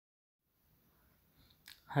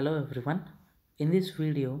Hello everyone. In this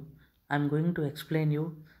video, I am going to explain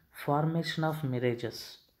you formation of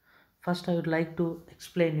mirages. First, I would like to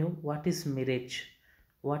explain you what is mirage.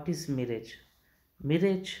 What is mirage?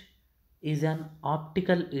 Mirage is an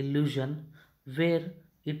optical illusion where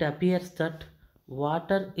it appears that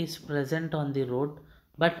water is present on the road,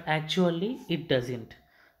 but actually it doesn't.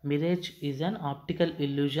 Mirage is an optical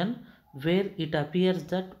illusion where it appears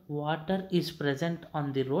that water is present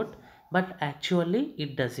on the road, but actually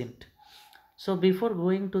it doesn't. So before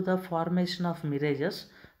going to the formation of mirages,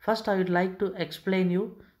 first I would like to explain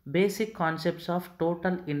you basic concepts of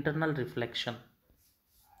total internal reflection.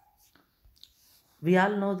 We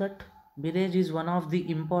all know that mirage is one of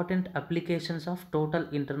the important applications of total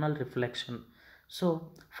internal reflection.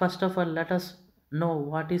 So first of all, let us know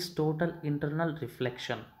what is total internal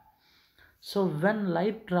reflection. So when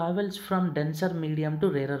light travels from denser medium to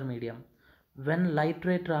rarer medium, when light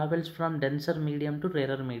ray travels from denser medium to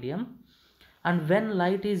rarer medium, and when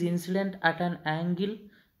light is incident at an angle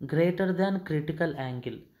greater than critical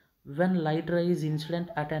angle, when light ray is incident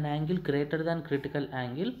at an angle greater than critical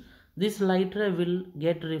angle, this light ray will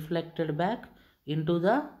get reflected back into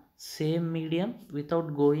the same medium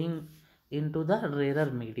without going into the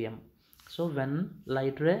rarer medium. So when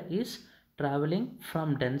light ray is traveling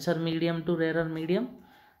from denser medium to rarer medium,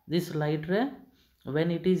 this light ray,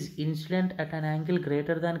 when it is incident at an angle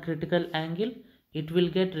greater than critical angle, it will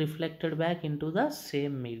get reflected back into the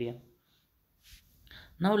same medium.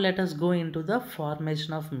 Now let us go into the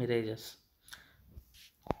formation of mirages.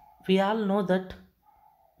 We all know that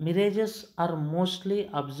mirages are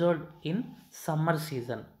mostly observed in summer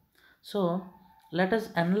season. So let us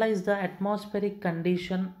analyze the atmospheric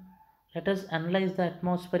condition. Let us analyze the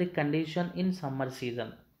atmospheric condition in summer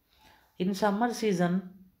season. In summer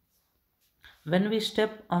season, when we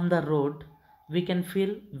step on the road, we can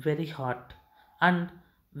feel very hot. And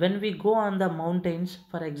when we go on the mountains,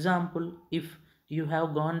 for example, if you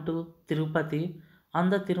have gone to Tirupati,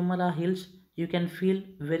 on the Tirumala hills, you can feel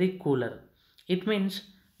very cooler. It means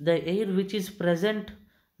the air which is present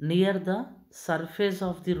near the surface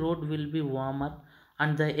of the road will be warmer,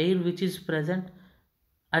 and the air which is present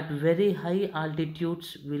at very high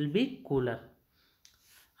altitudes will be cooler.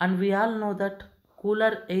 And we all know that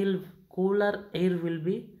cooler air will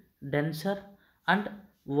be denser and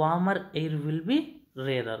warmer air will be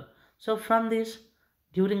rarer. So from this,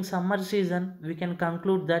 during summer season, we can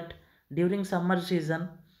conclude that during summer season,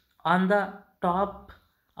 on the top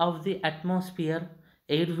of the atmosphere,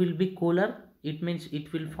 air will be cooler. It means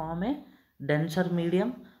it will form a denser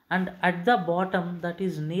medium, and at the bottom, that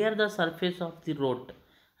is near the surface of the road,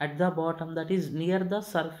 at the bottom, that is near the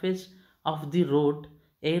surface of the road,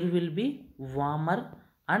 air will be warmer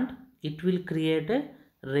and it will create a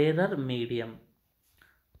rarer medium.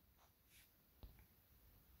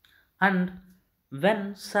 And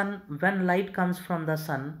when light comes from the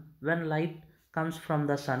sun, when light comes from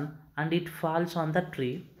the sun and it falls on the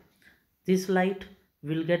tree, this light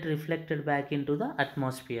will get reflected back into the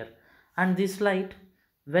atmosphere. And this light,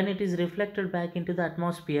 when it is reflected back into the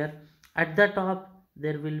atmosphere, at the top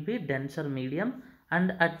there will be denser medium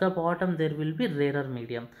and at the bottom there will be rarer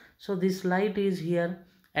medium. So this light is here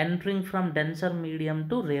entering from denser medium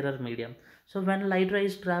to rarer medium. So when light ray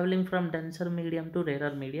is traveling from denser medium to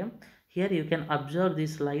rarer medium, here you can observe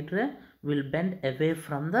this light ray will bend away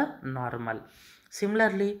from the normal.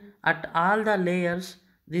 Similarly, at all the layers,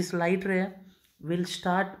 this light ray will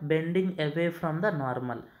start bending away from the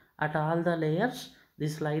normal. At all the layers,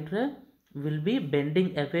 this light ray will be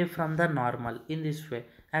bending away from the normal in this way,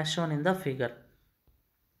 as shown in the figure.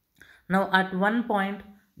 Now at one point,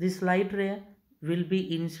 this light ray will be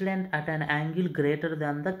incident at an angle greater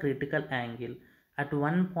than the critical angle. At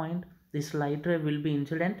one point, this light ray will be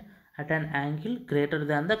incident at an angle greater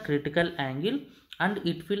than the critical angle, and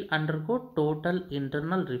it will undergo total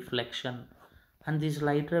internal reflection. And this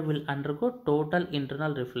light ray will undergo total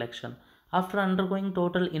internal reflection. After undergoing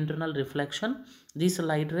total internal reflection, this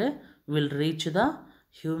light ray will reach the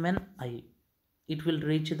human eye. It will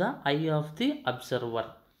reach the eye of the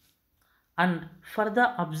observer. And for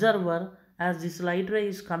the observer, as this light ray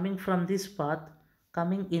is coming from this path,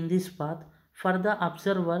 coming in this path, for the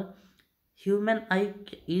observer, human eye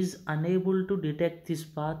is unable to detect this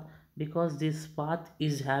path because this path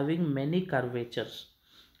is having many curvatures.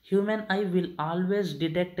 Human eye will always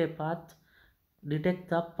detect the path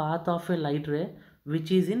of a light ray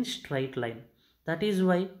which is in straight line. That is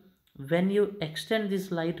why when you extend this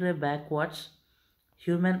light ray backwards,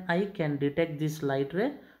 human eye can detect this light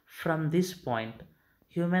ray from this point.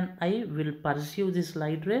 Human eye will perceive this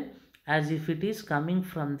light ray as if it is coming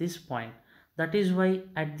from this point. That is why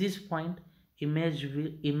at this point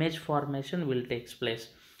image formation will takes place.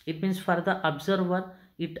 It means for the observer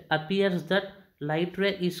it appears that light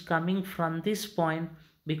ray is coming from this point,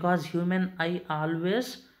 because human eye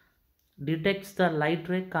always detects the light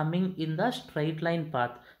ray coming in the straight line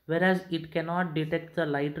path, whereas it cannot detect the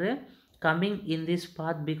light ray coming in this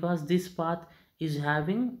path, because this path is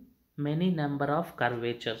having many number of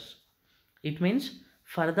curvatures. It means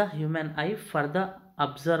for the human eye, for the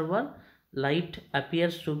observer, light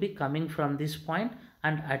appears to be coming from this point,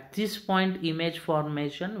 and at this point image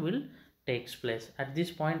formation will takes place. At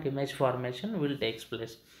this point image formation will takes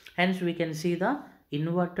place. Hence we can see the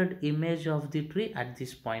inverted image of the tree at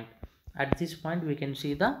this point. At this point we can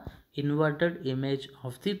see the inverted image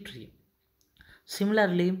of the tree.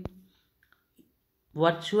 Similarly,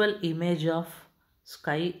 virtual image of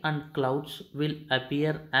sky and clouds will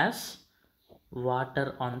appear as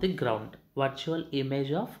water on the ground. Virtual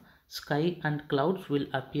image of sky and clouds will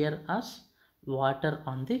appear as water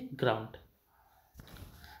on the ground.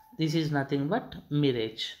 This is nothing but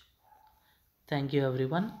mirage. Thank you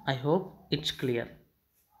everyone. I hope it's clear.